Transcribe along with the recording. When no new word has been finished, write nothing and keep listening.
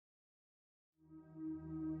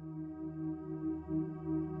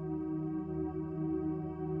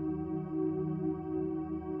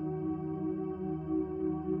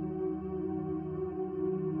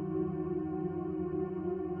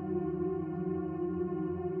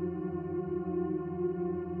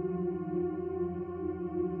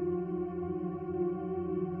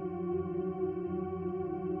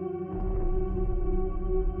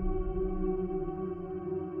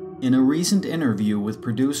In a recent interview with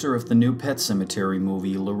producer of the new Pet Sematary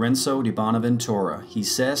movie, Lorenzo Di Bonaventura, he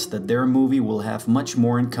says that their movie will have much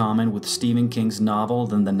more in common with Stephen King's novel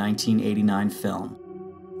than the 1989 film.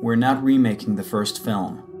 We're not remaking the first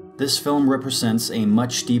film. This film represents a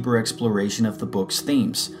much deeper exploration of the book's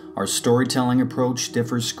themes. Our storytelling approach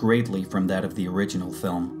differs greatly from that of the original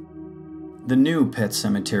film. The new Pet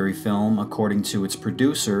Sematary film, according to its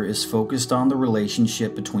producer, is focused on the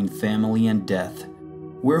relationship between family and death.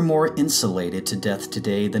 We're more insulated to death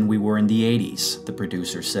today than we were in the 80s, the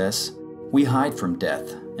producer says. We hide from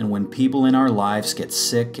death, and when people in our lives get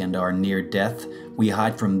sick and are near death, we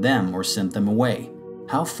hide from them or send them away.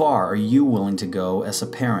 How far are you willing to go as a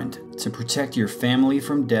parent to protect your family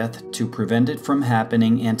from death, to prevent it from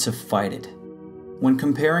happening, and to fight it? When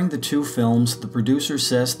comparing the two films, the producer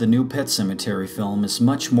says the new Pet Sematary film is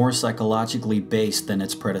much more psychologically based than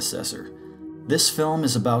its predecessor. This film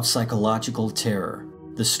is about psychological terror.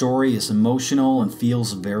 The story is emotional and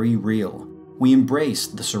feels very real. We embrace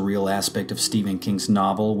the surreal aspect of Stephen King's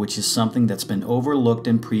novel, which is something that's been overlooked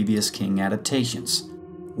in previous King adaptations.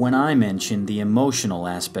 When I mention the emotional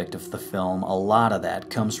aspect of the film, a lot of that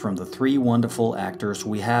comes from the three wonderful actors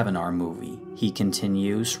we have in our movie. He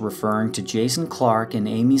continues, referring to Jason Clarke and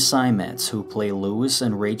Amy Seimetz, who play Lewis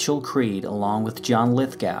and Rachel Creed, along with John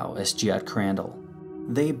Lithgow as Judd Crandall.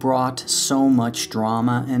 They brought so much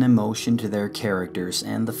drama and emotion to their characters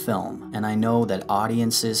and the film, and I know that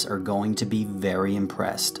audiences are going to be very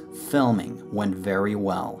impressed. Filming went very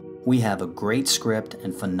well. We have a great script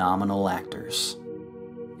and phenomenal actors.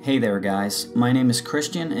 Hey there guys, my name is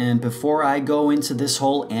Christian, and before I go into this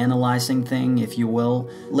whole analyzing thing, if you will,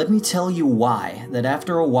 let me tell you why, that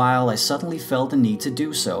after a while I suddenly felt the need to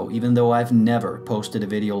do so, even though I've never posted a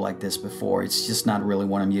video like this before. It's just not really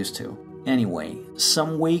what I'm used to. Anyway,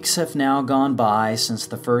 some weeks have now gone by since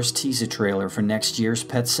the first teaser trailer for next year's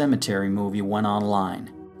Pet Sematary movie went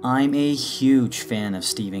online. I'm a huge fan of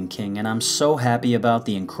Stephen King, and I'm so happy about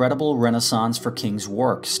the incredible renaissance for King's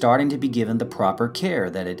work starting to be given the proper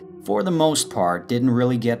care that it, for the most part, didn't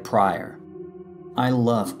really get prior. I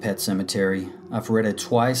love Pet Sematary. I've read it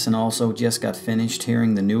twice and also just got finished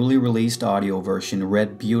hearing the newly released audio version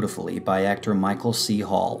read beautifully by actor Michael C.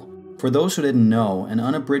 Hall. For those who didn't know, an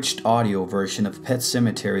unabridged audio version of Pet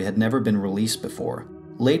Sematary had never been released before.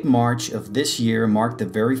 Late March of this year marked the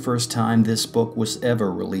very first time this book was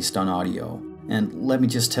ever released on audio. And let me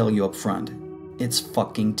just tell you up front, it's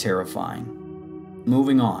fucking terrifying.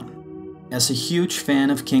 Moving on. As a huge fan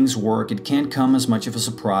of King's work, it can't come as much of a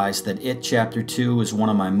surprise that It Chapter 2 is one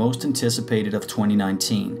of my most anticipated of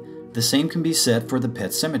 2019. The same can be said for the Pet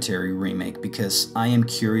Sematary remake, because I am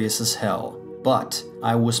curious as hell. But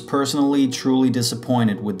I was personally truly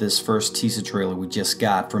disappointed with this first teaser trailer we just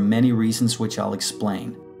got for many reasons which I'll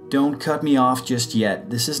explain. Don't cut me off just yet.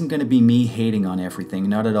 This isn't going to be me hating on everything,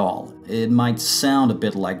 not at all. It might sound a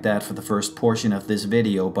bit like that for the first portion of this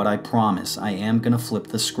video, but I promise I am going to flip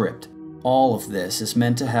the script. All of this is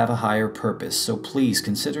meant to have a higher purpose, so please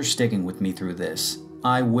consider sticking with me through this.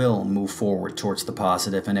 I will move forward towards the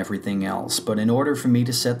positive and everything else, but in order for me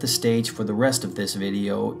to set the stage for the rest of this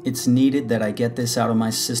video, it's needed that I get this out of my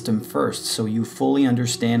system first so you fully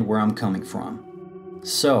understand where I'm coming from.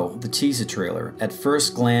 So, the teaser trailer, at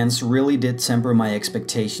first glance, really did temper my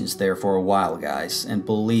expectations there for a while, guys, and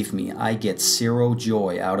believe me, I get zero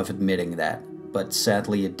joy out of admitting that, but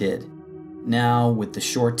sadly it did. Now, with the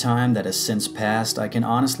short time that has since passed, I can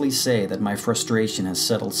honestly say that my frustration has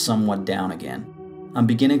settled somewhat down again. I'm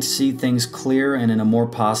beginning to see things clear and in a more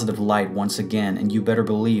positive light once again, and you better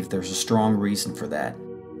believe there's a strong reason for that.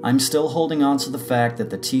 I'm still holding on to the fact that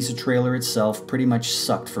the teaser trailer itself pretty much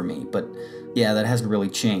sucked for me, but yeah, that hasn't really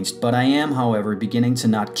changed. But I am, however, beginning to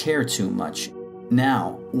not care too much.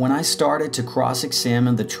 Now, when I started to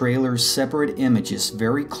cross-examine the trailer's separate images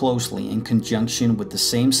very closely in conjunction with the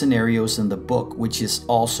same scenarios in the book, which is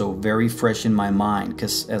also very fresh in my mind,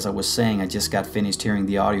 because as I was saying, I just got finished hearing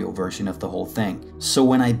the audio version of the whole thing. So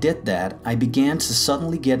when I did that, I began to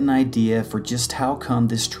suddenly get an idea for just how come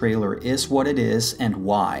this trailer is what it is and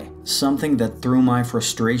why. Something that through my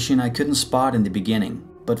frustration I couldn't spot in the beginning.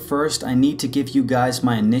 But first, I need to give you guys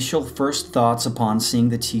my initial first thoughts upon seeing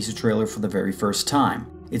the teaser trailer for the very first time.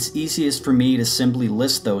 It's easiest for me to simply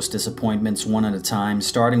list those disappointments one at a time,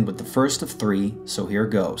 starting with the first of three, so here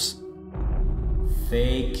goes.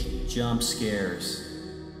 Fake jump scares.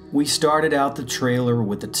 We started out the trailer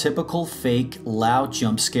with the typical fake, loud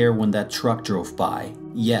jump scare when that truck drove by.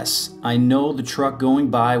 Yes, I know the truck going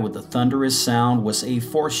by with the thunderous sound was a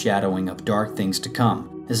foreshadowing of dark things to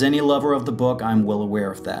come. As any lover of the book, I'm well aware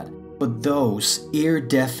of that. But those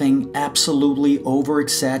ear-deafing, absolutely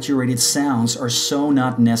over-exaggerated sounds are so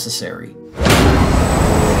not necessary.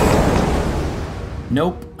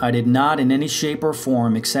 Nope, I did not in any shape or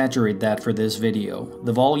form exaggerate that for this video.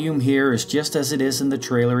 The volume here is just as it is in the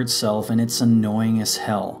trailer itself, and it's annoying as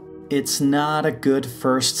hell. It's not a good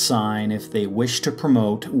first sign if they wish to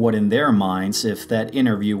promote what in their minds, if that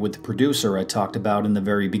interview with the producer I talked about in the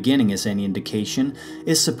very beginning is any indication,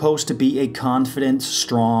 is supposed to be a confident,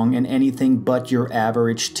 strong, and anything but your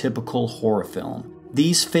average typical horror film.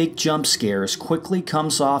 These fake jump scares quickly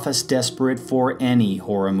comes off as desperate for any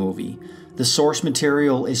horror movie. The source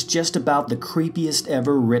material is just about the creepiest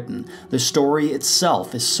ever written. The story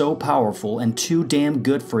itself is so powerful and too damn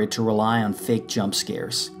good for it to rely on fake jump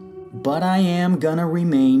scares. But I am gonna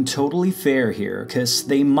remain totally fair here, cause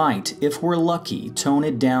they might, if we're lucky, tone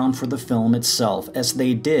it down for the film itself, as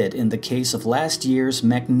they did in the case of last year's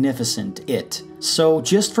magnificent It. So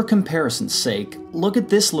just for comparison's sake, look at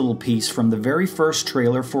this little piece from the very first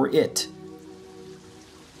trailer for It.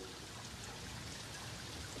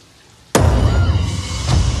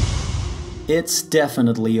 It's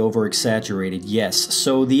definitely over-exaggerated, yes,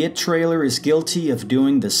 so the It trailer is guilty of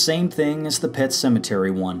doing the same thing as the Pet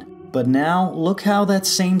Sematary one. But now, look how that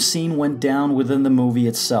same scene went down within the movie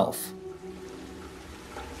itself.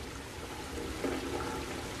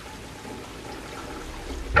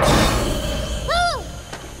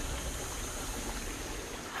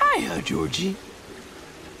 Hiya, Georgie.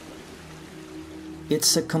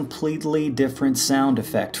 It's a completely different sound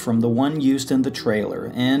effect from the one used in the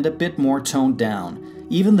trailer, and a bit more toned down.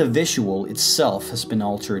 Even the visual itself has been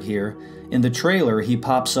altered here. In the trailer, he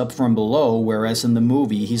pops up from below, whereas in the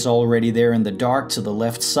movie, he's already there in the dark to the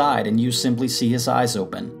left side and you simply see his eyes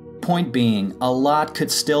open. Point being, a lot could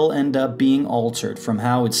still end up being altered from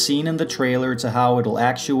how it's seen in the trailer to how it'll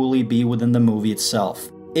actually be within the movie itself.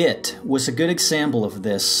 It was a good example of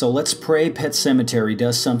this, so let's pray Pet Sematary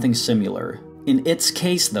does something similar. In its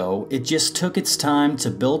case though, it just took its time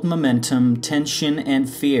to build momentum, tension, and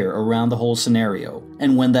fear around the whole scenario.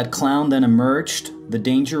 And when that clown then emerged, the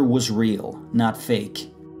danger was real, not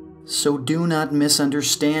fake. So do not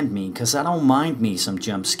misunderstand me, cause I don't mind me some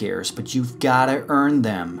jump scares, but you've gotta earn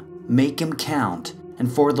them. Make 'em count,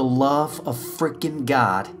 and for the love of frickin'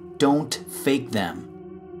 God, don't fake them.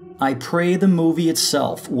 I pray the movie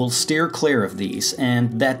itself will steer clear of these,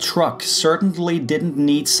 and that truck certainly didn't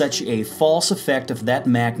need such a false effect of that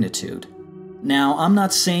magnitude. Now, I'm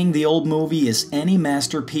not saying the old movie is any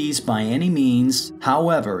masterpiece by any means,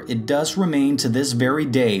 however, it does remain to this very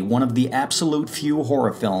day one of the absolute few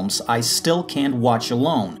horror films I still can't watch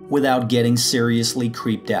alone without getting seriously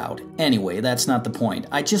creeped out. Anyway, that's not the point.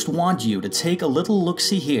 I just want you to take a little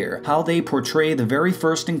look-see here how they portray the very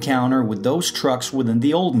first encounter with those trucks within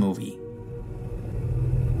the old movie.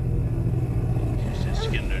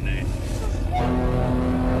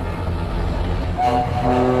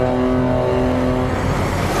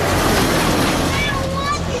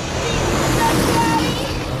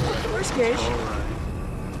 Gage?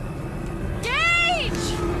 Gage!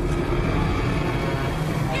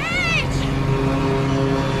 Gage!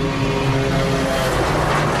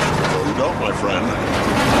 You don't, my friend.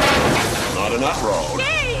 Not in that road.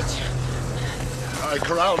 Gage! I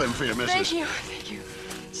corralled him for you, missus. Thank you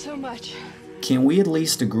so much. Can we at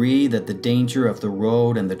least agree that the danger of the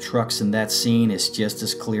road and the trucks in that scene is just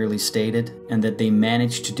as clearly stated, and that they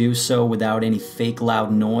managed to do so without any fake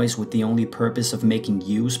loud noise with the only purpose of making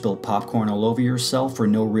you spill popcorn all over yourself for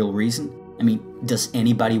no real reason? I mean, does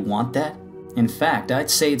anybody want that? In fact,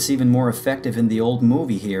 I'd say it's even more effective in the old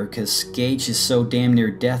movie here, cause Gage is so damn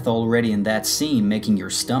near death already in that scene, making your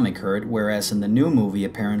stomach hurt, whereas in the new movie,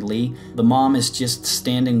 apparently, the mom is just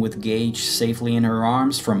standing with Gage safely in her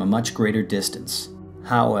arms from a much greater distance.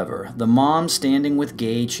 However, the mom standing with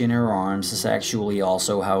Gage in her arms is actually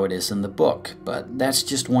also how it is in the book, but that's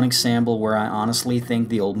just one example where I honestly think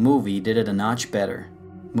the old movie did it a notch better.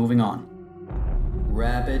 Moving on.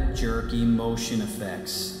 Rapid, jerky motion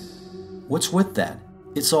effects. What's with that?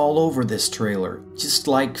 It's all over this trailer. Just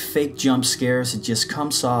like fake jump scares, it just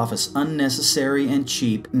comes off as unnecessary and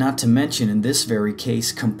cheap, not to mention in this very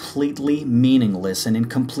case completely meaningless and in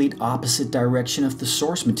complete opposite direction of the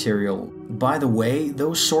source material. By the way,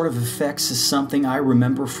 those sort of effects is something I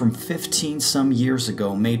remember from 15 some years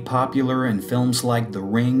ago, made popular in films like The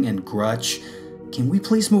Ring and Grudge. Can we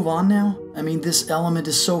please move on now? I mean, this element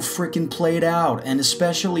is so freaking played out, and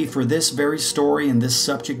especially for this very story and this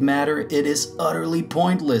subject matter, it is utterly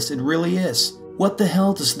pointless, it really is. What the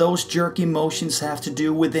hell does those jerky motions have to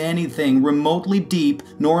do with anything remotely deep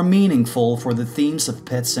nor meaningful for the themes of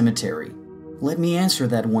Pet Sematary? Let me answer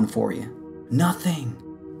that one for you. Nothing.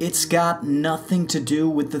 It's got nothing to do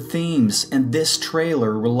with the themes, and this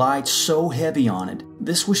trailer relied so heavy on it.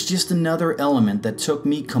 This was just another element that took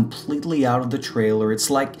me completely out of the trailer. It's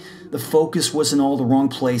like the focus was in all the wrong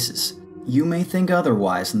places. You may think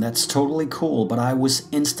otherwise, and that's totally cool, but I was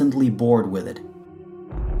instantly bored with it.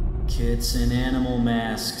 Kids in animal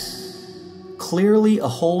masks. Clearly a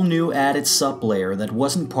whole new added sublayer that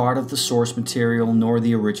wasn't part of the source material nor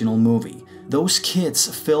the original movie. Those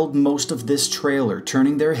kids filled most of this trailer,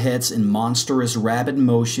 turning their heads in monstrous rabid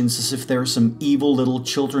motions as if they're some evil little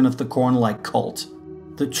Children of the Corn-like cult.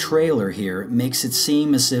 The trailer here makes it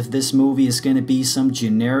seem as if this movie is going to be some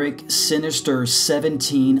generic, sinister,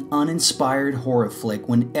 17, uninspired horror flick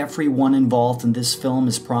when everyone involved in this film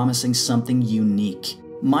is promising something unique.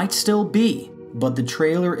 Might still be, but the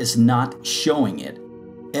trailer is not showing it.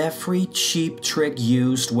 Every cheap trick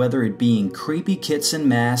used, whether it being creepy kids in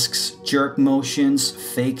masks, jerk motions,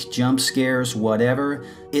 fake jump scares, whatever,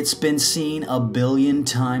 it's been seen a billion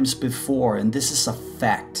times before, and this is a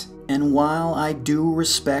fact. And while I do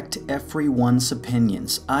respect everyone's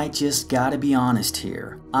opinions, I just gotta be honest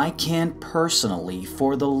here. I can't personally,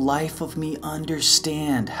 for the life of me,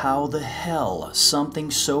 understand how the hell something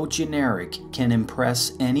so generic can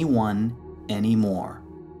impress anyone anymore.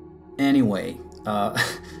 Anyway,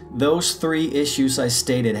 those 3 issues I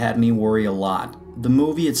stated had me worry a lot. The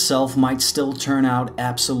movie itself might still turn out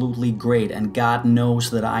absolutely great, and God knows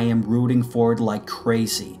that I am rooting for it like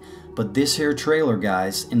crazy. But this here trailer,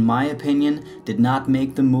 guys, in my opinion, did not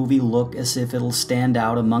make the movie look as if it'll stand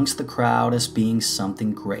out amongst the crowd as being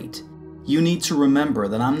something great. You need to remember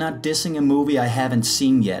that I'm not dissing a movie I haven't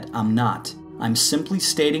seen yet, I'm not. I'm simply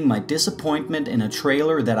stating my disappointment in a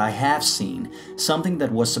trailer that I have seen, something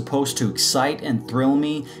that was supposed to excite and thrill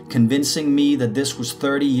me, convincing me that this was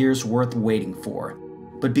 30 years worth waiting for.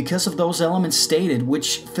 But because of those elements stated,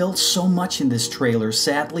 which filled so much in this trailer,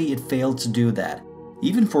 sadly it failed to do that.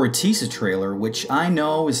 Even for a teaser trailer, which I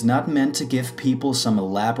know is not meant to give people some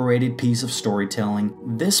elaborated piece of storytelling,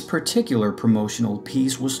 this particular promotional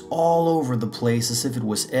piece was all over the place as if it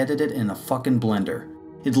was edited in a fucking blender.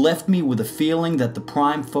 It left me with a feeling that the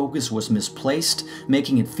prime focus was misplaced,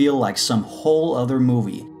 making it feel like some whole other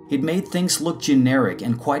movie. It made things look generic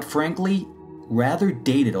and, quite frankly, rather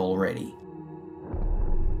dated already.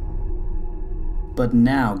 But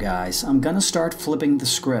now, guys, I'm gonna start flipping the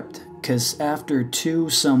script, cause after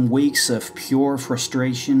some weeks of pure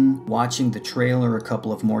frustration, watching the trailer a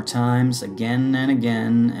couple of more times, again and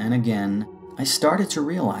again and again, I started to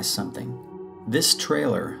realize something. This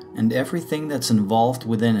trailer, and everything that's involved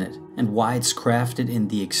within it, and why it's crafted in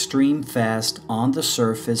the extreme fast,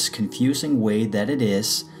 on-the-surface, confusing way that it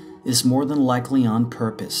is more than likely on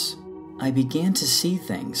purpose. I began to see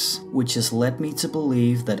things, which has led me to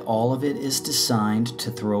believe that all of it is designed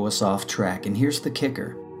to throw us off track, and here's the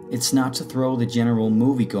kicker. It's not to throw the general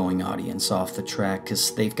movie-going audience off the track,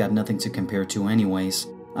 cause they've got nothing to compare to anyways.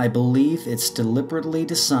 I believe it's deliberately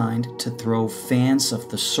designed to throw fans of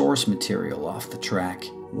the source material off the track.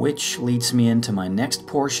 Which leads me into my next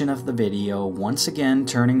portion of the video, once again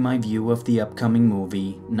turning my view of the upcoming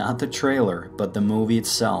movie, not the trailer, but the movie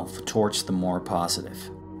itself, towards the more positive.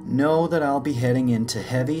 Know that I'll be heading into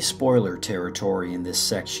heavy spoiler territory in this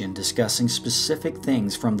section, discussing specific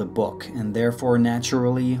things from the book, and therefore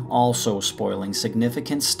naturally also spoiling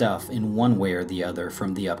significant stuff in one way or the other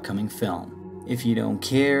from the upcoming film. If you don't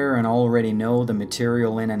care and already know the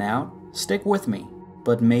material in and out, stick with me.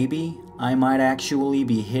 But maybe I might actually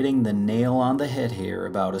be hitting the nail on the head here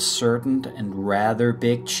about a certain and rather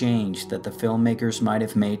big change that the filmmakers might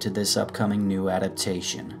have made to this upcoming new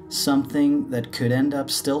adaptation. Something that could end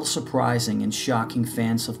up still surprising and shocking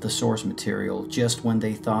fans of the source material just when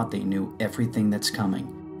they thought they knew everything that's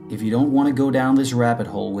coming. If you don't want to go down this rabbit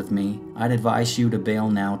hole with me, I'd advise you to bail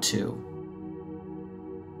now too.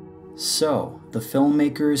 So, the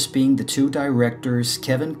filmmakers, being the 2 directors,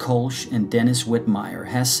 Kevin Kolsch and Dennis Whitmire,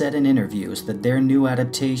 has said in interviews that their new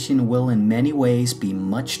adaptation will in many ways be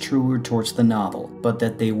much truer towards the novel, but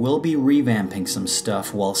that they will be revamping some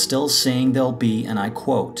stuff while still saying they'll be, and I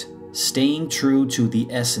quote, staying true to the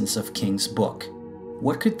essence of King's book.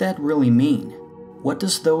 What could that really mean? What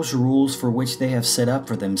does those rules for which they have set up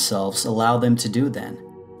for themselves allow them to do then?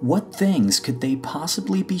 What things could they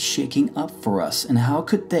possibly be shaking up for us, and how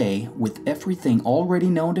could they, with everything already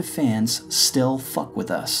known to fans, still fuck with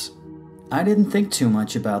us? I didn't think too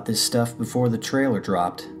much about this stuff before the trailer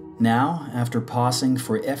dropped. Now, after pausing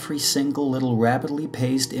for every single little rapidly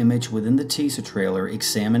paced image within the teaser trailer,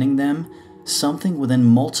 examining them, something within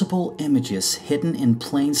multiple images hidden in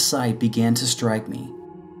plain sight began to strike me.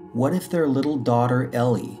 What if their little daughter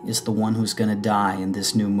Ellie is the one who's gonna die in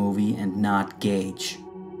this new movie and not Gage?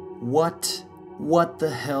 What? What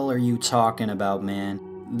the hell are you talking about, man?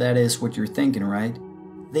 That is what you're thinking, right?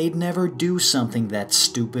 They'd never do something that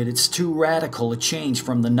stupid. It's too radical a change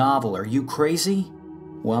from the novel. Are you crazy?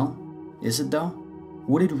 Well, is it though?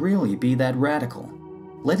 Would it really be that radical?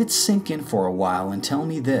 Let it sink in for a while and tell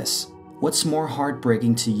me this. What's more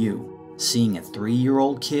heartbreaking to you? Seeing a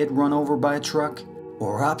 3-year-old kid run over by a truck?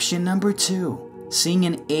 Or option number 2, seeing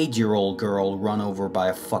an 8-year-old girl run over by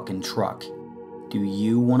a fucking truck? Do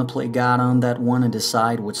you want to play God on that one and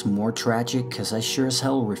decide what's more tragic? Because I sure as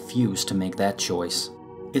hell refuse to make that choice.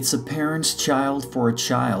 It's a parent's child,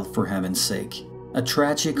 for heaven's sake. A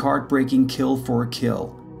tragic, heartbreaking kill for a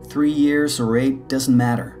kill. 3 years or 8 doesn't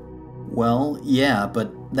matter. Well, yeah,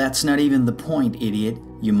 but that's not even the point, idiot,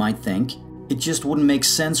 you might think. It just wouldn't make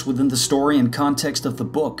sense within the story and context of the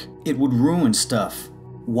book. It would ruin stuff.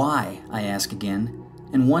 Why, I ask again.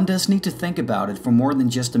 And one does need to think about it for more than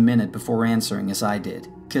just a minute before answering as I did.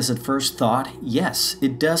 Because at first thought, yes,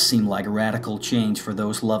 it does seem like a radical change for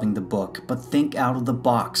those loving the book, but think out of the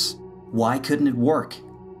box. Why couldn't it work?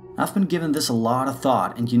 I've been giving this a lot of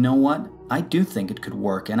thought, and you know what? I do think it could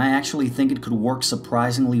work, and I actually think it could work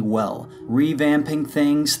surprisingly well, revamping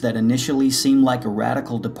things that initially seemed like a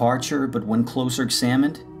radical departure, but when closer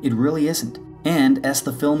examined, it really isn't. And, as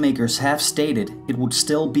the filmmakers have stated, it would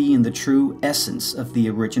still be in the true essence of the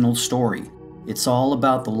original story. It's all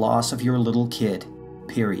about the loss of your little kid.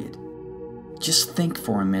 Period. Just think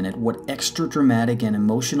for a minute what extra dramatic and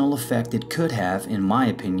emotional effect it could have, in my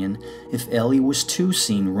opinion, if Ellie was too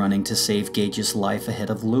seen running to save Gage's life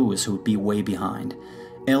ahead of Lewis, who'd be way behind.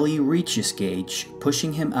 Ellie reaches Gage,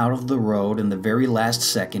 pushing him out of the road in the very last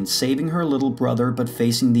second, saving her little brother but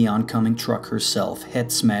facing the oncoming truck herself,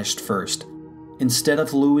 head smashed first. Instead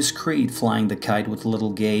of Louis Creed flying the kite with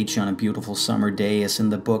little Gage on a beautiful summer day as in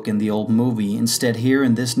the book and the old movie, instead here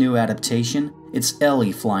in this new adaptation, it's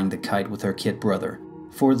Ellie flying the kite with her kid brother.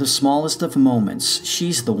 For the smallest of moments,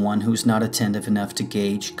 she's the one who's not attentive enough to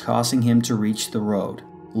Gage, causing him to reach the road.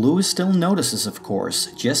 Louis still notices, of course,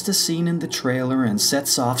 just as seen in the trailer, and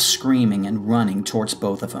sets off screaming and running towards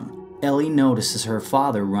both of them. Ellie notices her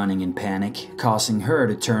father running in panic, causing her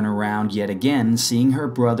to turn around yet again, seeing her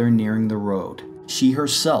brother nearing the road. She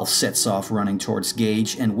herself sets off running towards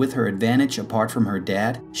Gage, and with her advantage apart from her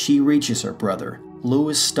dad, she reaches her brother.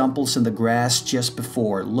 Louis stumbles in the grass just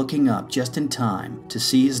before, looking up just in time to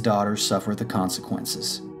see his daughter suffer the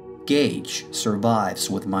consequences. Gage survives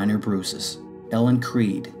with minor bruises. Ellen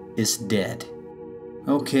Creed is dead.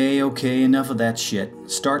 Okay, enough of that shit.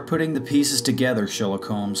 Start putting the pieces together, Sherlock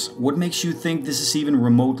Holmes. What makes you think this is even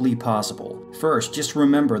remotely possible? First, just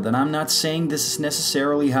remember that I'm not saying this is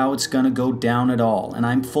necessarily how it's gonna go down at all, and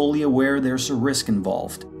I'm fully aware there's a risk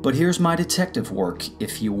involved. But here's my detective work,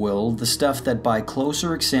 if you will, the stuff that by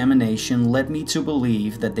closer examination led me to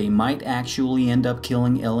believe that they might actually end up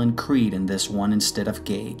killing Ellen Creed in this one instead of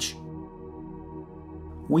Gage.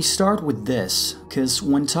 We start with this, because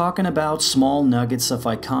when talking about small nuggets of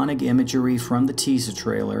iconic imagery from the teaser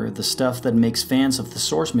trailer, the stuff that makes fans of the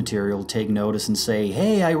source material take notice and say,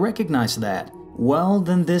 hey, I recognize that. Well,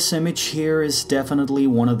 then this image here is definitely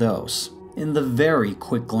one of those. In the very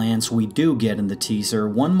quick glance we do get in the teaser,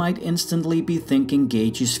 one might instantly be thinking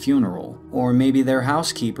Gage's funeral, or maybe their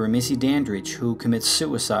housekeeper Missy Dandridge, who commits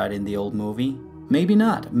suicide in the old movie. Maybe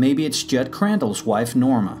not, maybe it's Judd Crandall's wife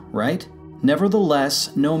Norma, right?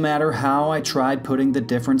 Nevertheless, no matter how I tried putting the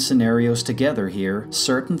different scenarios together here,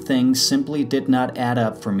 certain things simply did not add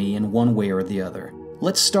up for me in one way or the other.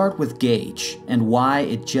 Let's start with Gage, and why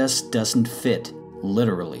it just doesn't fit,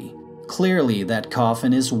 literally. Clearly, that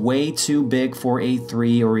coffin is way too big for a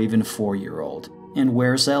 3 or even 4-year-old. And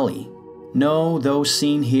where's Ellie? No, those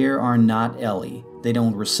seen here are not Ellie. They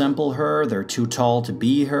don't resemble her, they're too tall to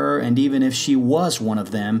be her, and even if she was one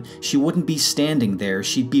of them, she wouldn't be standing there,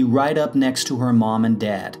 she'd be right up next to her mom and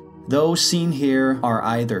dad. Those seen here are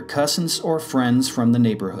either cousins or friends from the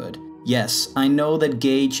neighborhood. Yes, I know that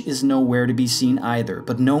Gage is nowhere to be seen either,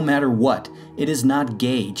 but no matter what, it is not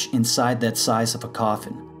Gage inside that size of a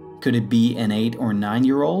coffin. Could it be an 8 or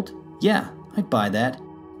 9-year-old? Yeah, I'd buy that.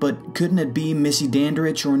 But couldn't it be Missy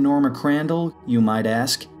Dandridge or Norma Crandall, you might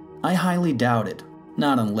ask? I highly doubt it.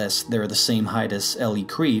 Not unless they're the same height as Ellie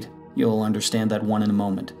Creed. You'll understand that one in a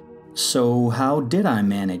moment. So how did I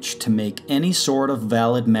manage to make any sort of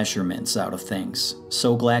valid measurements out of things?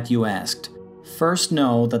 So glad you asked. First,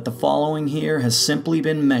 know that the following here has simply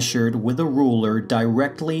been measured with a ruler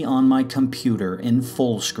directly on my computer in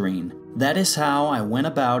full screen. That is how I went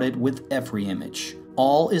about it with every image.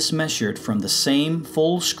 All is measured from the same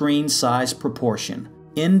full screen size proportion.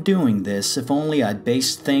 In doing this, if only I'd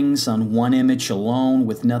based things on one image alone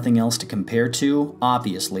with nothing else to compare to,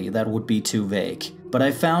 obviously that would be too vague. But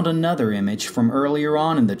I found another image from earlier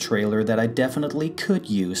on in the trailer that I definitely could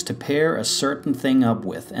use to pair a certain thing up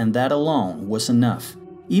with, and that alone was enough.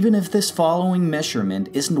 Even if this following measurement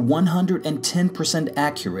isn't 110%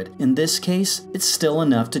 accurate, in this case, it's still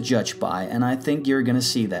enough to judge by, and I think you're gonna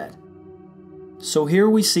see that. So here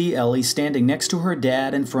we see Ellie standing next to her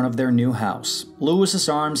dad in front of their new house, Lewis's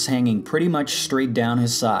arms hanging pretty much straight down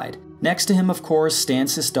his side. Next to him, of course,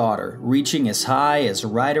 stands his daughter, reaching as high as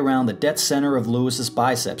right around the dead center of Lewis's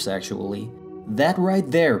biceps, actually. That right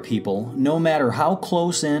there, people, no matter how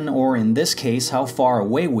close in, or in this case how far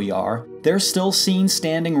away we are, they're still seen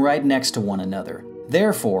standing right next to one another.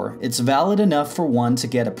 Therefore, it's valid enough for one to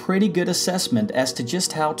get a pretty good assessment as to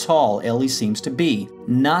just how tall Ellie seems to be,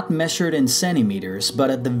 not measured in centimeters, but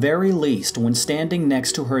at the very least when standing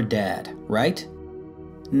next to her dad, right?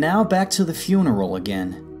 Now back to the funeral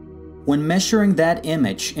again. When measuring that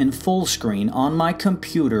image in full screen on my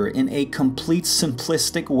computer in a complete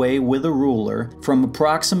simplistic way with a ruler, from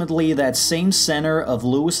approximately that same center of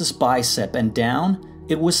Lewis's bicep and down,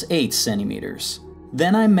 it was 8 centimeters.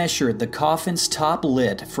 Then I measured the coffin's top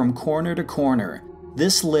lid from corner to corner.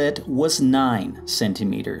 This lid was 9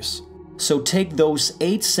 centimeters. So take those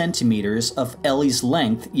 8 centimeters of Ellie's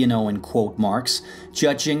length, you know, in quote marks,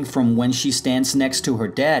 judging from when she stands next to her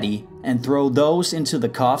daddy, and throw those into the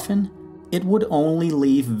coffin, it would only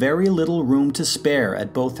leave very little room to spare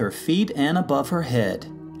at both her feet and above her head,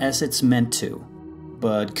 as it's meant to.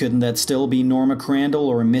 But couldn't that still be Norma Crandall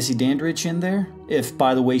or Missy Dandridge in there? If,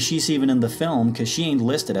 by the way, she's even in the film, cause she ain't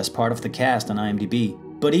listed as part of the cast on IMDb.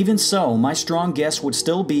 But even so, my strong guess would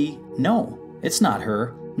still be, no, it's not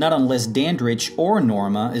her. Not unless Dandridge or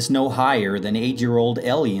Norma is no higher than 8-year-old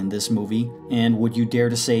Ellie in this movie. And would you dare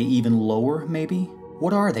to say even lower, maybe?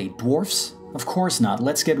 What are they, dwarfs? Of course not,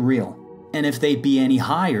 let's get real. And if they'd be any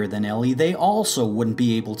higher than Ellie, they also wouldn't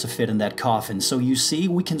be able to fit in that coffin, so you see,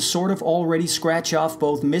 we can sort of already scratch off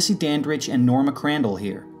both Missy Dandridge and Norma Crandall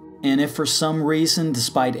here. And if for some reason,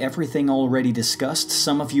 despite everything already discussed,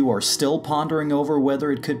 some of you are still pondering over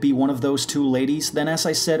whether it could be one of those two ladies, then as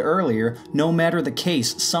I said earlier, no matter the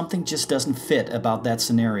case, something just doesn't fit about that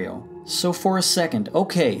scenario. So for a second,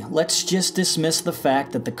 okay, let's just dismiss the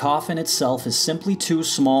fact that the coffin itself is simply too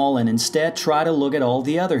small and instead try to look at all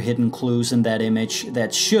the other hidden clues in that image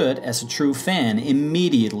that should, as a true fan,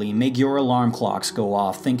 immediately make your alarm clocks go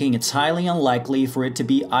off, thinking it's highly unlikely for it to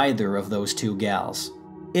be either of those two gals.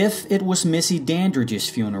 If it was Missy Dandridge's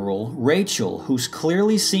funeral, Rachel, who's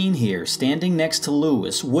clearly seen here standing next to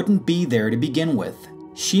Lewis, wouldn't be there to begin with.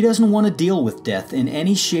 She doesn't want to deal with death in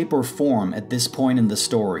any shape or form at this point in the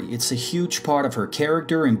story. It's a huge part of her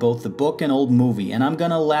character in both the book and old movie, and I'm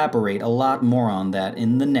gonna elaborate a lot more on that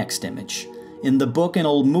in the next image. In the book and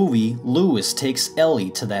old movie, Lewis takes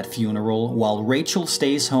Ellie to that funeral while Rachel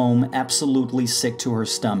stays home absolutely sick to her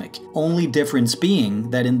stomach. Only difference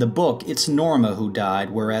being that in the book it's Norma who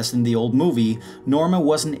died, whereas in the old movie, Norma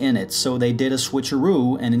wasn't in it, so they did a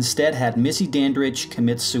switcheroo and instead had Missy Dandridge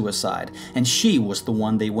commit suicide, and she was the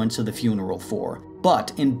one they went to the funeral for.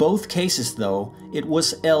 But in both cases though, it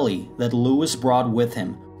was Ellie that Lewis brought with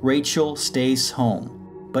him. Rachel stays home.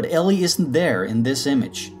 But Ellie isn't there in this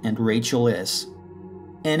image, and Rachel is.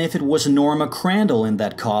 And if it was Norma Crandall in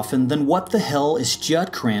that coffin, then what the hell is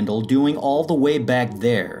Judd Crandall doing all the way back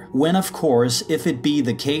there? When of course, if it be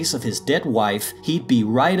the case of his dead wife, he'd be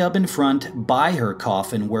right up in front by her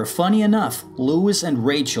coffin where, funny enough, Lewis and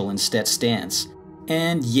Rachel instead stands.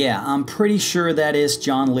 And yeah, I'm pretty sure that is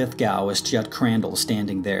John Lithgow as Judd Crandall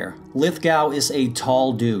standing there. Lithgow is a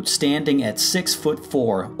tall dude, standing at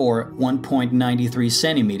 6'4", or 1.93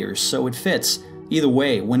 centimeters, so it fits. Either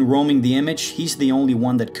way, when roaming the image, he's the only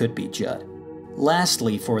one that could be Judd.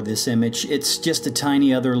 Lastly for this image, it's just a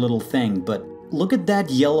tiny other little thing, but look at that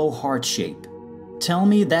yellow heart shape. Tell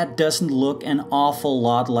me that doesn't look an awful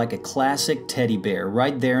lot like a classic teddy bear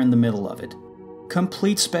right there in the middle of it.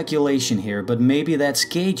 Complete speculation here, but maybe that's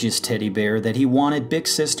Gage's teddy bear that he wanted Big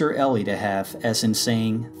Sister Ellie to have, as in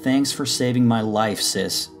saying, "Thanks for saving my life,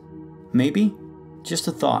 sis." Maybe? Just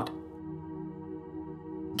a thought.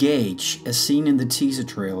 Gage, as seen in the teaser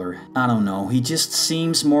trailer, I don't know, he just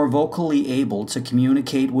seems more vocally able to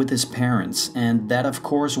communicate with his parents, and that of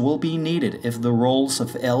course will be needed if the roles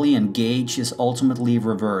of Ellie and Gage is ultimately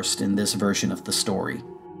reversed in this version of the story.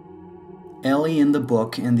 Ellie in the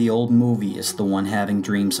book and the old movie is the one having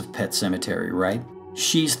dreams of Pet Sematary, right?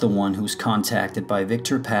 She's the one who's contacted by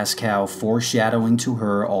Victor Pascow, foreshadowing to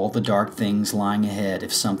her all the dark things lying ahead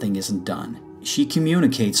if something isn't done. She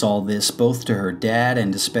communicates all this both to her dad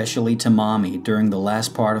and especially to Mommy during the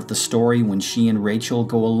last part of the story when she and Rachel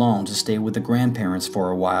go alone to stay with the grandparents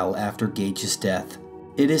for a while after Gage's death.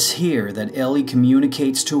 It is here that Ellie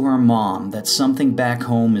communicates to her mom that something back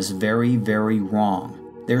home is very, very wrong.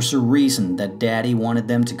 There's a reason that Daddy wanted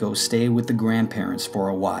them to go stay with the grandparents for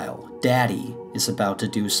a while. Daddy is about to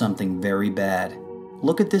do something very bad.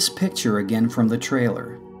 Look at this picture again from the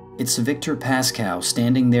trailer. It's Victor Pascow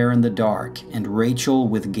standing there in the dark and Rachel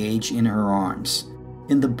with Gage in her arms.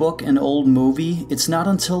 In the book and old movie, it's not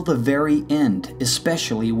until the very end,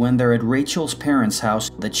 especially when they're at Rachel's parents'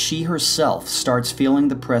 house, that she herself starts feeling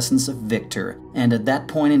the presence of Victor, and at that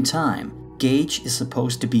point in time, Gage is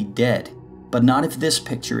supposed to be dead. But not if this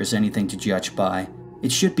picture is anything to judge by.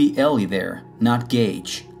 It should be Ellie there, not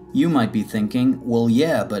Gage. You might be thinking, well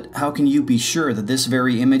yeah, but how can you be sure that this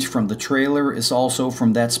very image from the trailer is also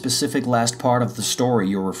from that specific last part of the story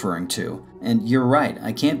you're referring to? And you're right,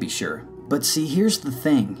 I can't be sure. But see, here's the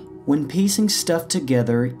thing. When piecing stuff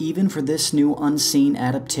together, even for this new unseen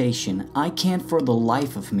adaptation, I can't for the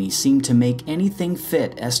life of me seem to make anything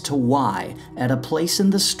fit as to why, at a place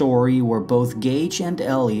in the story where both Gage and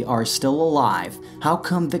Ellie are still alive, how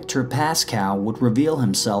come Victor Pascow would reveal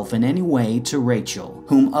himself in any way to Rachel,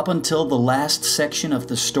 whom up until the last section of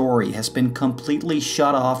the story has been completely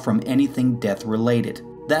shut off from anything death-related.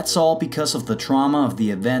 That's all because of the trauma of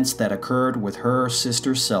the events that occurred with her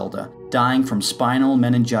sister Zelda, dying from spinal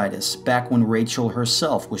meningitis back when Rachel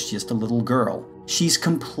herself was just a little girl. She's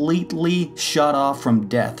completely shut off from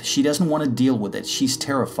death. She doesn't want to deal with it. She's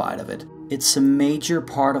terrified of it. It's a major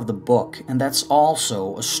part of the book, and that's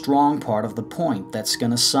also a strong part of the point that's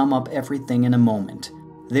gonna sum up everything in a moment.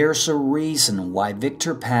 There's a reason why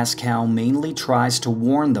Victor Pascow mainly tries to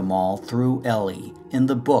warn them all through Ellie. In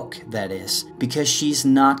the book, that is, because she's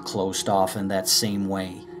not closed off in that same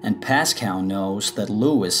way. And Pascow knows that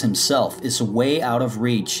Lewis himself is way out of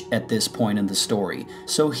reach at this point in the story,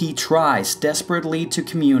 so he tries desperately to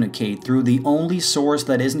communicate through the only source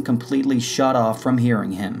that isn't completely shut off from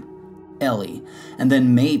hearing him, Ellie. And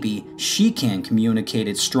then maybe she can communicate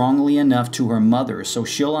it strongly enough to her mother so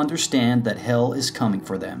she'll understand that hell is coming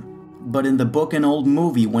for them. But in the book and old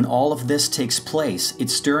movie, when all of this takes place,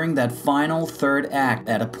 it's during that final third act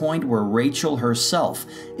at a point where Rachel herself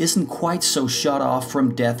isn't quite so shut off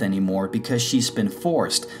from death anymore because she's been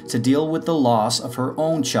forced to deal with the loss of her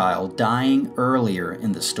own child dying earlier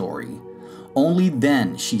in the story. Only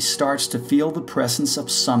then she starts to feel the presence of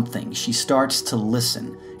something. She starts to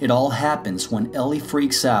listen. It all happens when Ellie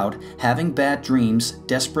freaks out, having bad dreams,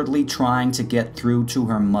 desperately trying to get through to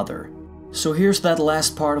her mother. So here's that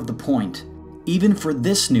last part of the point. Even for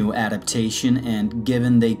this new adaptation, and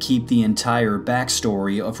given they keep the entire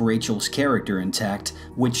backstory of Rachel's character intact,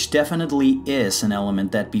 which definitely is an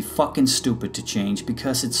element that'd be fucking stupid to change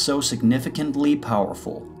because it's so significantly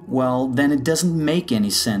powerful, well, then it doesn't make any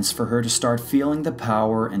sense for her to start feeling the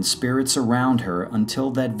power and spirits around her until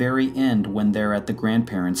that very end when they're at the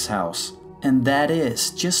grandparents' house. And that is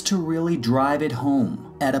just to really drive it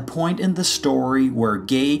home, at a point in the story where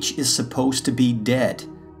Gage is supposed to be dead.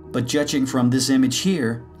 But judging from this image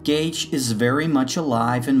here, Gage is very much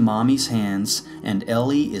alive in Mommy's hands, and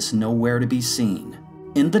Ellie is nowhere to be seen.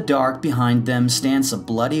 In the dark behind them stands a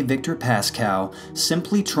bloody Victor Pascow,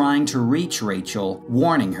 simply trying to reach Rachel,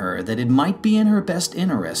 warning her that it might be in her best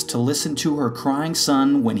interest to listen to her crying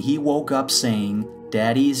son when he woke up saying,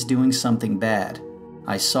 "Daddy is doing something bad.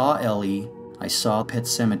 I saw Ellie. I saw Pet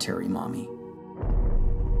Sematary, Mommy."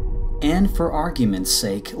 And for argument's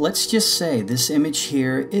sake, let's just say this image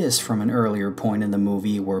here is from an earlier point in the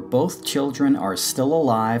movie where both children are still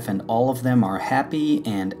alive and all of them are happy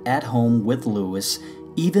and at home with Lewis.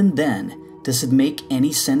 Even then, does it make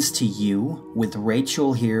any sense to you, with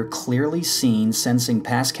Rachel here clearly seen sensing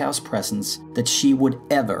Pascow's presence, that she would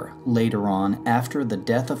ever, later on, after the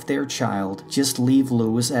death of their child, just leave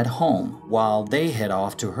Lewis at home while they head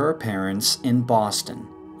off to her parents in Boston?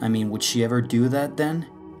 I mean, would she ever do that then?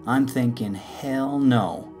 I'm thinking, hell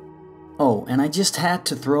no. Oh, and I just had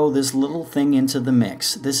to throw this little thing into the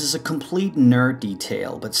mix. This is a complete nerd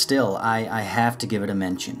detail, but still, I have to give it a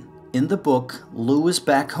mention. In the book, Lewis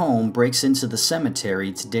back home breaks into the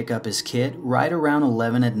cemetery to dig up his kid right around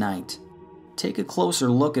 11 at night. Take a closer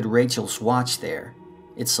look at Rachel's watch there.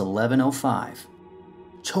 It's 11:05.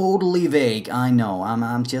 Totally vague, I know,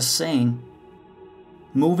 I'm just saying.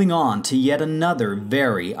 Moving on to yet another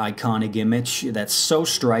very iconic image that's so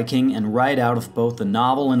striking and right out of both the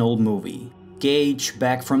novel and old movie. Gage,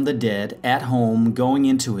 back from the dead, at home, going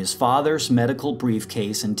into his father's medical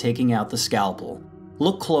briefcase and taking out the scalpel.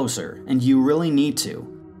 Look closer, and you really need to.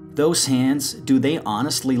 Those hands, do they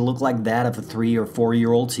honestly look like that of a 3 or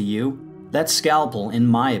 4-year-old to you? That scalpel, in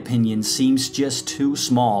my opinion, seems just too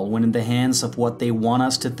small when in the hands of what they want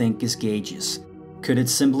us to think is Gage's. Could it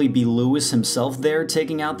simply be Lewis himself there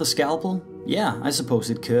taking out the scalpel? Yeah, I suppose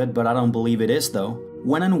it could, but I don't believe it is though.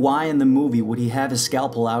 When and why in the movie would he have his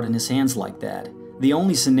scalpel out in his hands like that? The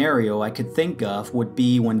only scenario I could think of would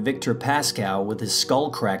be when Victor Pascow, with his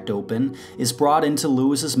skull cracked open, is brought into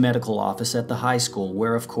Lewis's medical office at the high school,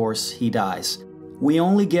 where of course he dies. We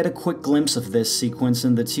only get a quick glimpse of this sequence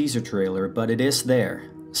in the teaser trailer, but it is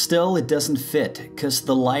there. Still, it doesn't fit, cause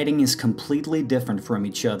the lighting is completely different from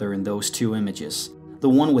each other in those two images. The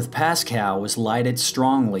one with Pascow is lighted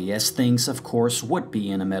strongly, as things of course would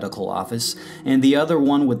be in a medical office, and the other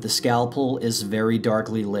one with the scalpel is very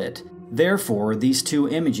darkly lit. Therefore, these two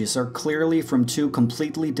images are clearly from two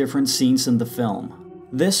completely different scenes in the film.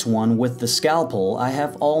 This one with the scalpel, I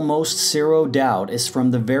have almost zero doubt, is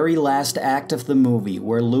from the very last act of the movie,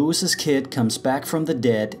 where Lewis's kid comes back from the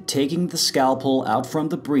dead, taking the scalpel out from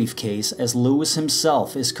the briefcase as Lewis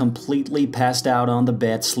himself is completely passed out on the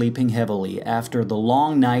bed sleeping heavily after the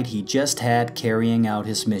long night he just had carrying out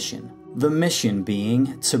his mission. The mission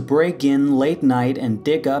being to break in late night and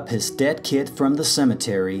dig up his dead kid from the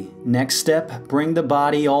cemetery. Next step, bring the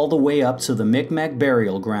body all the way up to the Micmac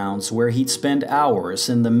burial grounds where he'd spend hours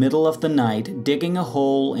in the middle of the night digging a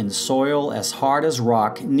hole in soil as hard as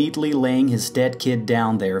rock, neatly laying his dead kid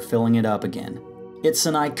down there, filling it up again. It's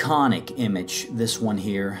an iconic image, this one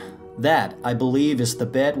here. That, I believe, is the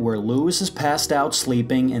bed where Lewis is passed out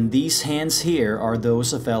sleeping, and these hands here are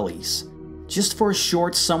those of Ellie's. Just for a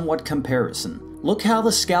short, somewhat comparison, look how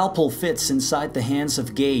the scalpel fits inside the hands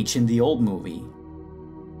of Gage in the old movie.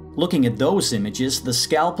 Looking at those images, the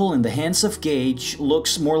scalpel in the hands of Gage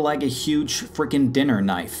looks more like a huge frickin' dinner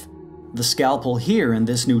knife. The scalpel here in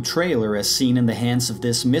this new trailer, as seen in the hands of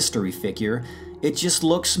this mystery figure, it just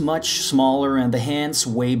looks much smaller and the hands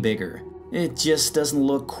way bigger. It just doesn't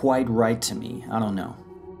look quite right to me, I don't know.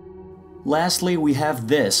 Lastly, we have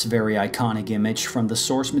this very iconic image from the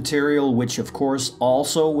source material, which of course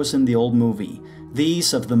also was in the old movie.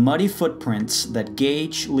 These of the muddy footprints that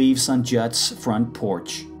Gage leaves on Judd's front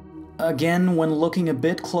porch. Again, when looking a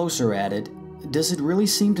bit closer at it, does it really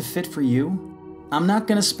seem to fit for you? I'm not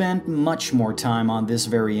gonna spend much more time on this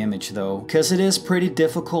very image though, cause it is pretty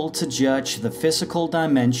difficult to judge the physical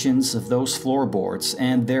dimensions of those floorboards,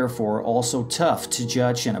 and therefore also tough to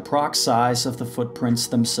judge an approx size of the footprints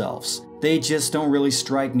themselves. They just don't really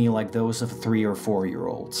strike me like those of 3 or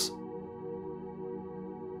 4-year-olds.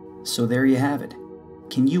 So there you have it.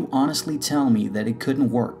 Can you honestly tell me that it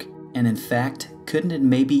couldn't work? And in fact, couldn't it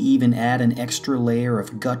maybe even add an extra layer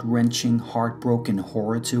of gut-wrenching, heartbroken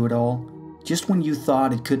horror to it all? Just when you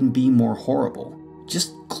thought it couldn't be more horrible.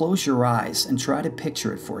 Just close your eyes and try to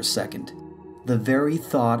picture it for a second. The very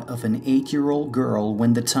thought of an 8-year-old girl,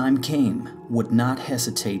 when the time came, would not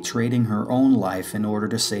hesitate trading her own life in order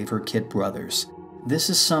to save her kid brothers. This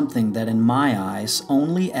is something that in my eyes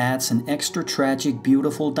only adds an extra tragic,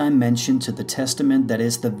 beautiful dimension to the testament that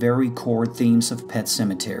is the very core themes of Pet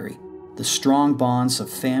Sematary. The strong bonds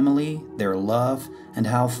of family, their love, and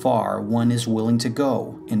how far one is willing to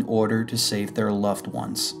go in order to save their loved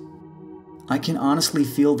ones. I can honestly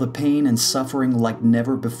feel the pain and suffering like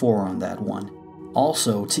never before on that one.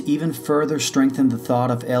 Also, to even further strengthen the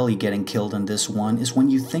thought of Ellie getting killed in this one is when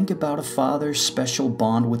you think about a father's special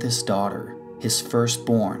bond with his daughter, his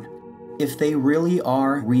firstborn. If they really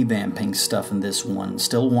are revamping stuff in this one,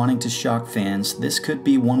 still wanting to shock fans, this could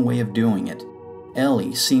be one way of doing it.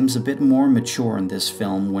 Ellie seems a bit more mature in this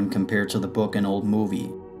film when compared to the book and old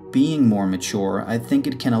movie. Being more mature, I think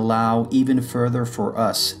it can allow even further for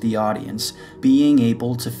us, the audience, being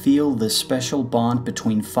able to feel this special bond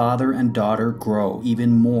between father and daughter grow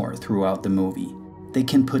even more throughout the movie. They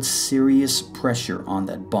can put serious pressure on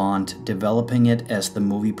that bond, developing it as the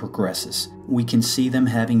movie progresses. We can see them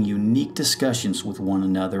having unique discussions with one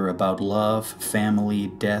another about love, family,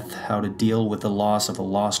 death, how to deal with the loss of a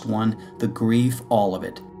lost one, the grief, all of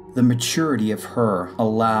it. The maturity of her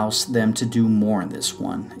allows them to do more in this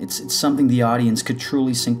one. It's something the audience could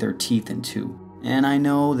truly sink their teeth into. And I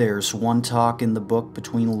know there's one talk in the book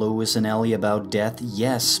between Lewis and Ellie about death,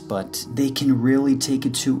 yes, but they can really take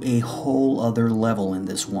it to a whole other level in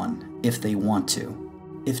this one, if they want to.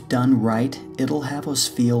 If done right, it'll have us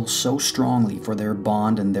feel so strongly for their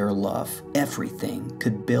bond and their love. Everything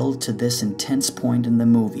could build to this intense point in the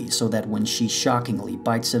movie so that when she shockingly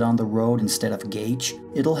bites it on the road instead of Gage,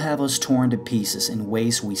 it'll have us torn to pieces in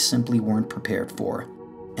ways we simply weren't prepared for.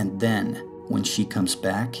 And then, when she comes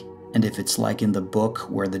back, And if it's like in the book,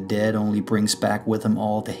 where the dead only brings back with him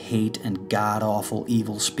all the hate and god-awful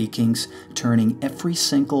evil speakings, turning every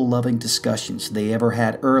single loving discussions they ever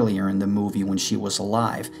had earlier in the movie when she was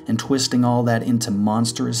alive, and twisting all that into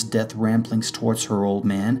monstrous death ramblings towards her old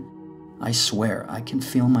man, I swear I can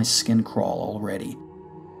feel my skin crawl already.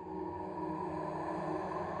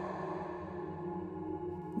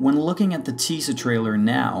 When looking at the teaser trailer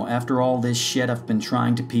now, after all this shit I've been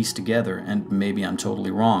trying to piece together, and maybe I'm totally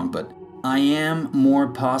wrong, but I am more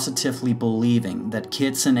positively believing that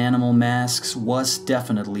Kids in Animal Masks was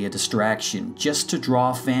definitely a distraction, just to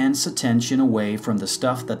draw fans' attention away from the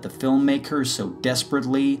stuff that the filmmakers so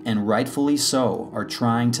desperately, and rightfully so, are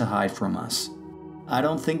trying to hide from us. I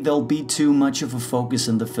don't think there'll be too much of a focus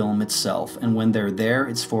in the film itself, and when they're there,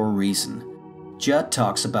 it's for a reason. Judd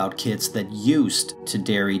talks about kids that used to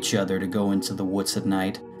dare each other to go into the woods at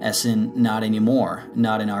night, as in not anymore,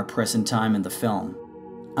 not in our present time in the film.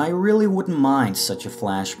 I really wouldn't mind such a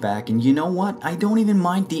flashback, and you know what? I don't even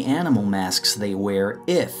mind the animal masks they wear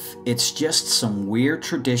if it's just some weird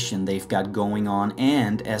tradition they've got going on,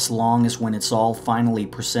 and as long as when it's all finally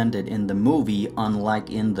presented in the movie, unlike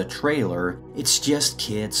in the trailer, it's just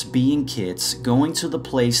kids being kids, going to the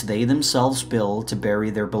place they themselves build to bury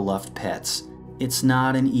their beloved pets. It's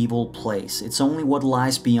not an evil place, it's only what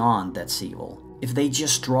lies beyond that's evil. If they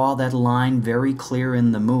just draw that line very clear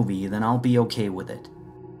in the movie, then I'll be okay with it.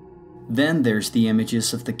 Then there's the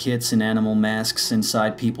images of the kids in animal masks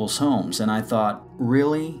inside people's homes, and I thought,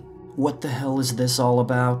 really? What the hell is this all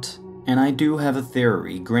about? And I do have a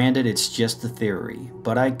theory, granted it's just a theory,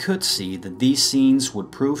 but I could see that these scenes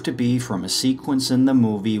would prove to be from a sequence in the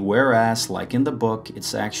movie, whereas, like in the book,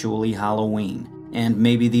 it's actually Halloween. And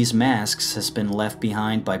maybe these masks has been left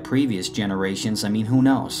behind by previous generations, I mean, who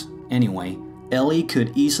knows? Anyway, Ellie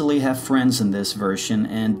could easily have friends in this version,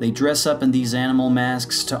 and they dress up in these animal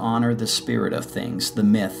masks to honor the spirit of things, the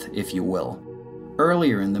myth, if you will.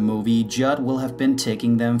 Earlier in the movie, Judd will have been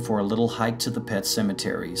taking them for a little hike to the pet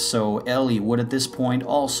cemetery, so Ellie would at this point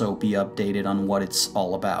also be updated on what it's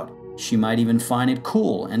all about. She might even find it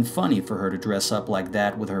cool and funny for her to dress up like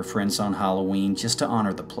that with her friends on Halloween just to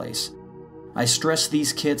honor the place. I stress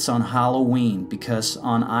these kids on Halloween because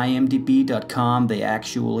on imdb.com they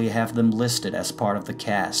actually have them listed as part of the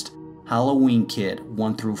cast. Halloween Kid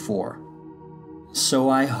 1 through 4. So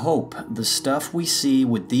I hope the stuff we see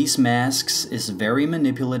with these masks is very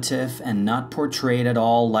manipulative and not portrayed at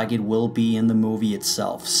all like it will be in the movie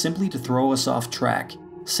itself, simply to throw us off track.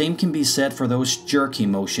 Same can be said for those jerky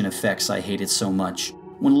motion effects I hated so much.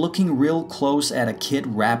 When looking real close at a kid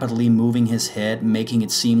rapidly moving his head, making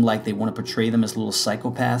it seem like they want to portray them as little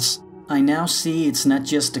psychopaths, I now see it's not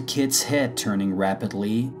just a kid's head turning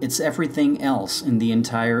rapidly, it's everything else in the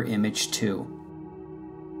entire image too.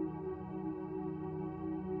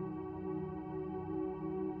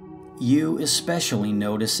 You especially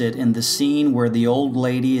notice it in the scene where the old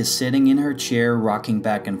lady is sitting in her chair rocking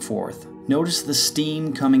back and forth. Notice the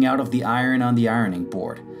steam coming out of the iron on the ironing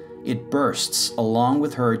board. It bursts along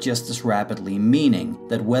with her just as rapidly, meaning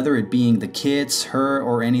that whether it being the kids, her,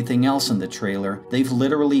 or anything else in the trailer, they've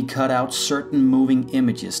literally cut out certain moving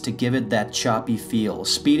images to give it that choppy feel,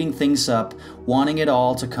 speeding things up, wanting it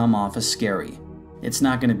all to come off as scary. It's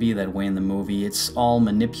not going to be that way in the movie, it's all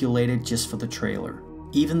manipulated just for the trailer.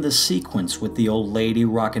 Even the sequence with the old lady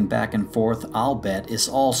rocking back and forth, I'll bet, is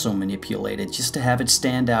also manipulated just to have it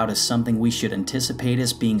stand out as something we should anticipate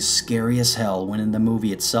as being scary as hell, when in the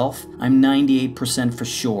movie itself, I'm 98% for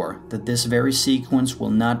sure that this very sequence will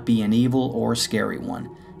not be an evil or scary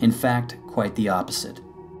one. In fact, quite the opposite.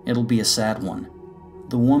 It'll be a sad one.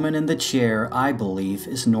 The woman in the chair, I believe,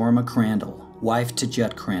 is Norma Crandall, wife to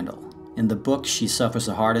Judd Crandall. In the book, she suffers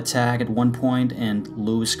a heart attack at one point, and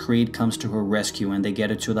Louis Creed comes to her rescue and they get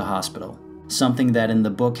her to the hospital. Something that in the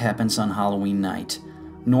book happens on Halloween night.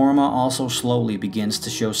 Norma also slowly begins to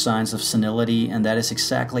show signs of senility, and that is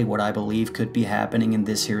exactly what I believe could be happening in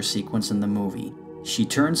this here sequence in the movie. She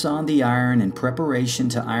turns on the iron in preparation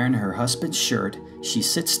to iron her husband's shirt. She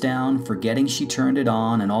sits down, forgetting she turned it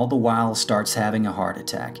on, and all the while starts having a heart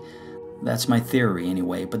attack. That's my theory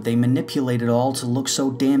anyway, but they manipulate it all to look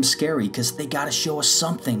so damn scary because they gotta show us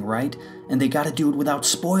something, right? And they gotta do it without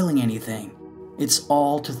spoiling anything. It's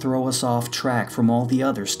all to throw us off track from all the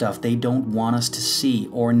other stuff they don't want us to see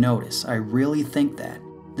or notice. I really think that.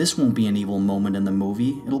 This won't be an evil moment in the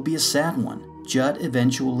movie, it'll be a sad one. Judd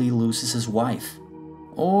eventually loses his wife.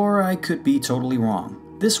 Or I could be totally wrong.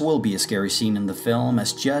 This will be a scary scene in the film,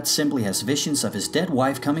 as Judd simply has visions of his dead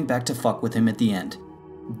wife coming back to fuck with him at the end.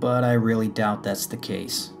 But I really doubt that's the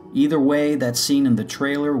case. Either way, that scene in the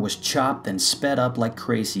trailer was chopped and sped up like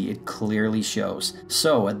crazy, it clearly shows.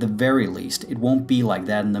 So, at the very least, it won't be like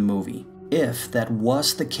that in the movie. If that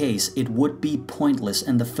was the case, it would be pointless,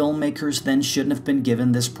 and the filmmakers then shouldn't have been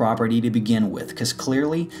given this property to begin with, because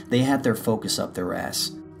clearly they had their focus up their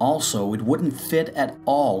ass. Also, it wouldn't fit at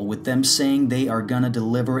all with them saying they are gonna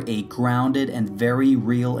deliver a grounded and very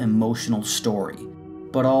real emotional story.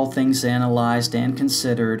 But all things analyzed and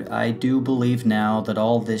considered, I do believe now that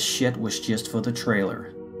all this shit was just for the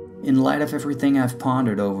trailer. In light of everything I've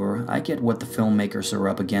pondered over, I get what the filmmakers are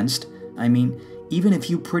up against. I mean, even if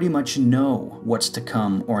you pretty much know what's to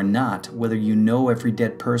come or not, whether you know every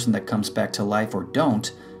dead person that comes back to life or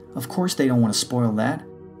don't, of course they don't want to spoil that.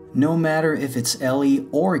 No matter if it's Ellie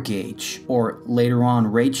or Gage, or later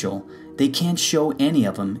on Rachel, they can't show any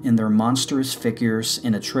of them in their monstrous figures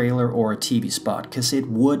in a trailer or a TV spot, because it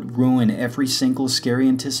would ruin every single scary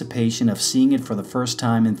anticipation of seeing it for the first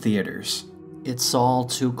time in theaters. It's all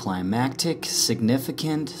too climactic,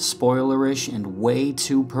 significant, spoilerish, and way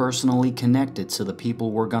too personally connected to the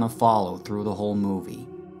people we're gonna follow through the whole movie.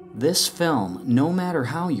 This film, no matter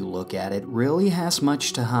how you look at it, really has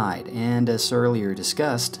much to hide, and as earlier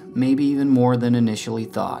discussed, maybe even more than initially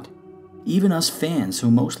thought. Even us fans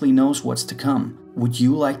who mostly knows what's to come, would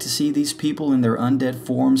you like to see these people in their undead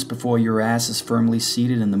forms before your ass is firmly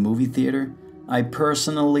seated in the movie theater? I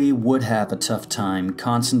personally would have a tough time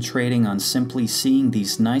concentrating on simply seeing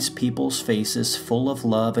these nice people's faces full of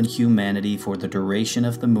love and humanity for the duration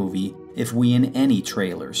of the movie if we in any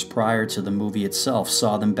trailers prior to the movie itself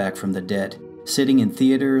saw them back from the dead. Sitting in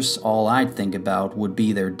theaters, all I'd think about would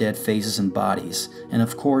be their dead faces and bodies, and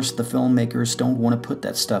of course the filmmakers don't want to put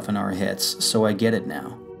that stuff in our heads, so I get it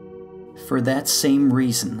now. For that same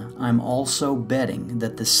reason, I'm also betting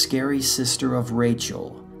that the scary sister of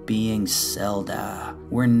Rachel, being Zelda,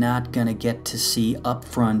 we're not gonna get to see up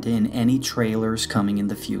front in any trailers coming in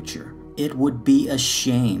the future. It would be a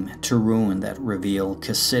shame to ruin that reveal,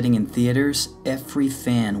 cause sitting in theaters, every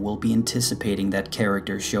fan will be anticipating that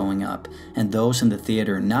character showing up, and those in the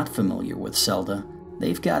theater not familiar with Zelda,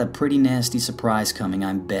 they've got a pretty nasty surprise coming,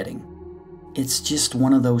 I'm betting. It's just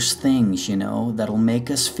one of those things, you know, that'll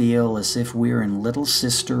make us feel as if we're in little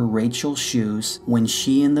sister Rachel's shoes when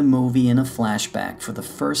she in the movie in a flashback for the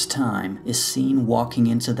first time is seen walking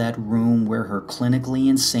into that room where her clinically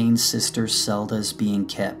insane sister Zelda is being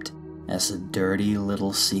kept as a dirty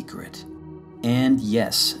little secret. And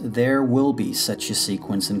yes, there will be such a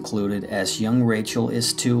sequence included, as young Rachel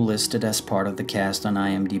is too listed as part of the cast on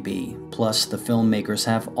IMDb. Plus, the filmmakers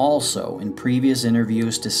have also, in previous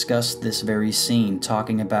interviews, discussed this very scene,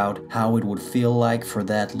 talking about how it would feel like for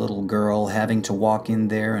that little girl having to walk in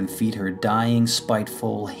there and feed her dying,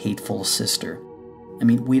 spiteful, hateful sister. I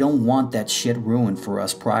mean, we don't want that shit ruined for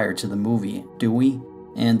us prior to the movie, do we?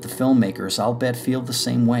 And the filmmakers, I'll bet, feel the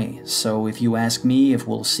same way. So if you ask me if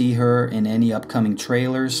we'll see her in any upcoming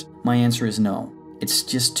trailers, my answer is no. It's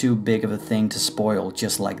just too big of a thing to spoil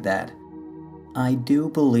just like that. I do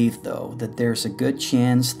believe, though, that there's a good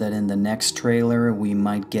chance that in the next trailer we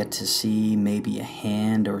might get to see maybe a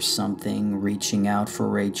hand or something reaching out for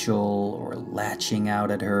Rachel or latching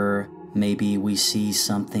out at her. Maybe we see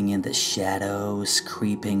something in the shadows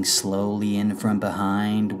creeping slowly in from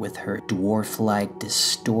behind with her dwarf-like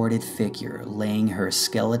distorted figure laying her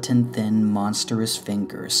skeleton-thin monstrous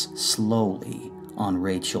fingers slowly on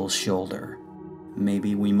Rachel's shoulder.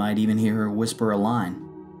 Maybe we might even hear her whisper a line.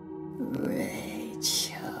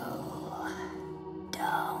 Rachel,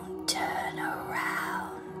 don't turn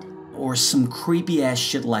around. Or some creepy-ass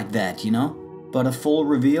shit like that, you know? But a full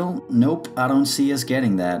reveal? Nope, I don't see us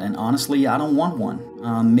getting that, and honestly, I don't want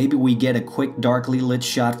one. Maybe we get a quick darkly lit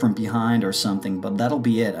shot from behind or something, but that'll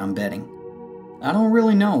be it, I'm betting. I don't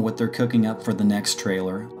really know what they're cooking up for the next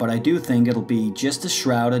trailer, but I do think it'll be just as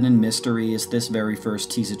shrouded in mystery as this very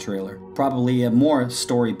first teaser trailer. Probably a more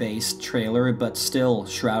story-based trailer, but still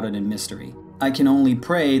shrouded in mystery. I can only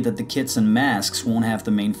pray that the kits and masks won't have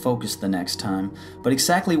the main focus the next time, but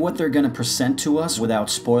exactly what they're gonna present to us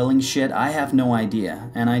without spoiling shit, I have no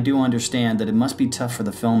idea, and I do understand that it must be tough for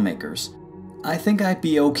the filmmakers. I think I'd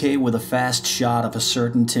be okay with a fast shot of a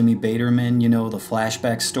certain Timmy Baterman, you know, the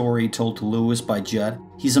flashback story told to Lewis by Judd.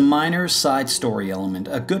 He's a minor side story element,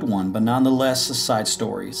 a good one, but nonetheless a side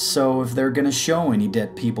story. So if they're gonna show any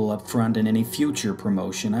dead people up front in any future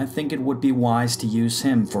promotion, I think it would be wise to use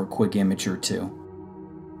him for a quick image or two.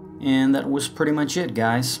 And that was pretty much it,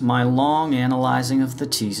 guys. My long analyzing of the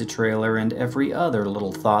teaser trailer and every other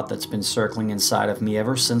little thought that's been circling inside of me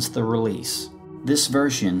ever since the release. This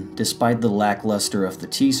version, despite the lackluster of the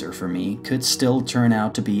teaser for me, could still turn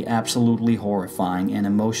out to be absolutely horrifying and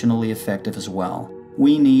emotionally effective as well.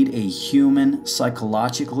 We need a human,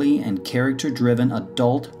 psychologically and character-driven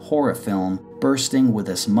adult horror film bursting with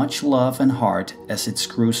as much love and heart as its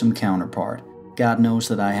gruesome counterpart. God knows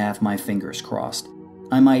that I have my fingers crossed.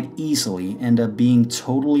 I might easily end up being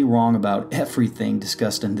totally wrong about everything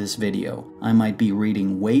discussed in this video. I might be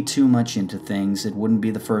reading way too much into things, it wouldn't be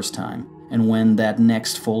the first time. And when that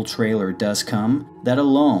next full trailer does come, that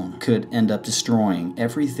alone could end up destroying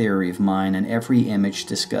every theory of mine and every image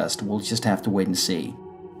discussed. We'll just have to wait and see.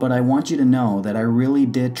 But I want you to know that I really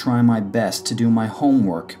did try my best to do my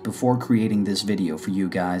homework before creating this video for you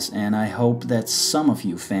guys, and I hope that some of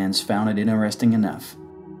you fans found it interesting enough.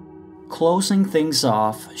 Closing things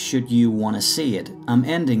off, should you want to see it, I'm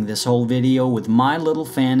ending this whole video with my little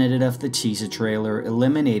fan edit of the teaser trailer,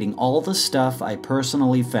 eliminating all the stuff I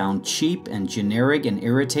personally found cheap and generic and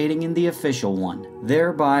irritating in the official one,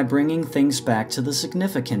 thereby bringing things back to the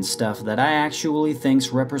significant stuff that I actually think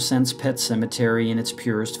represents Pet Sematary in its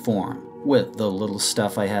purest form, with the little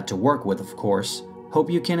stuff I had to work with, of course. Hope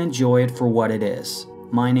you can enjoy it for what it is.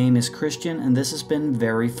 My name is Christian, and this has been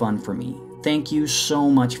very fun for me. Thank you so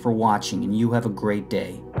much for watching, and you have a great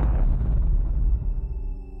day.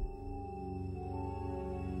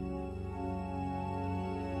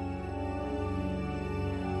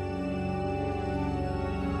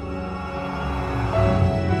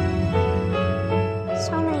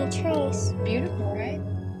 So many trees. Beautiful, right?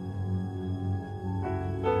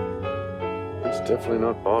 It's definitely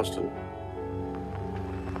not Boston.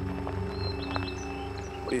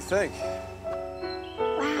 What do you think?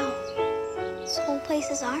 Wow. This whole place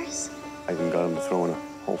is ours? I even got him to throw in a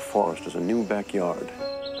whole forest as a new backyard.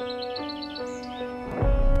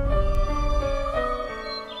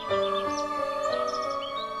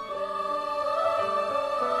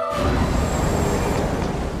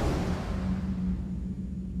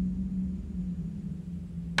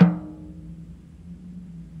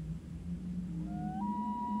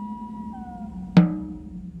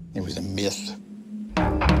 It was a myth.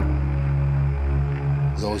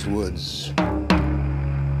 Those woods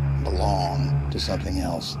belong to something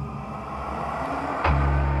else.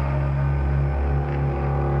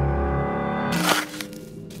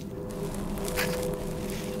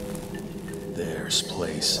 There's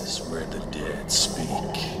places where the dead speak.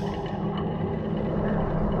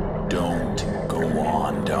 Don't go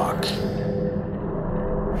on, Doc.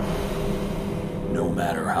 No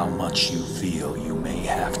matter how much you feel you may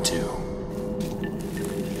have to.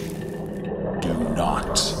 Do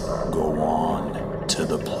not go on to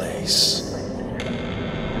the place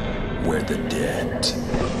where the dead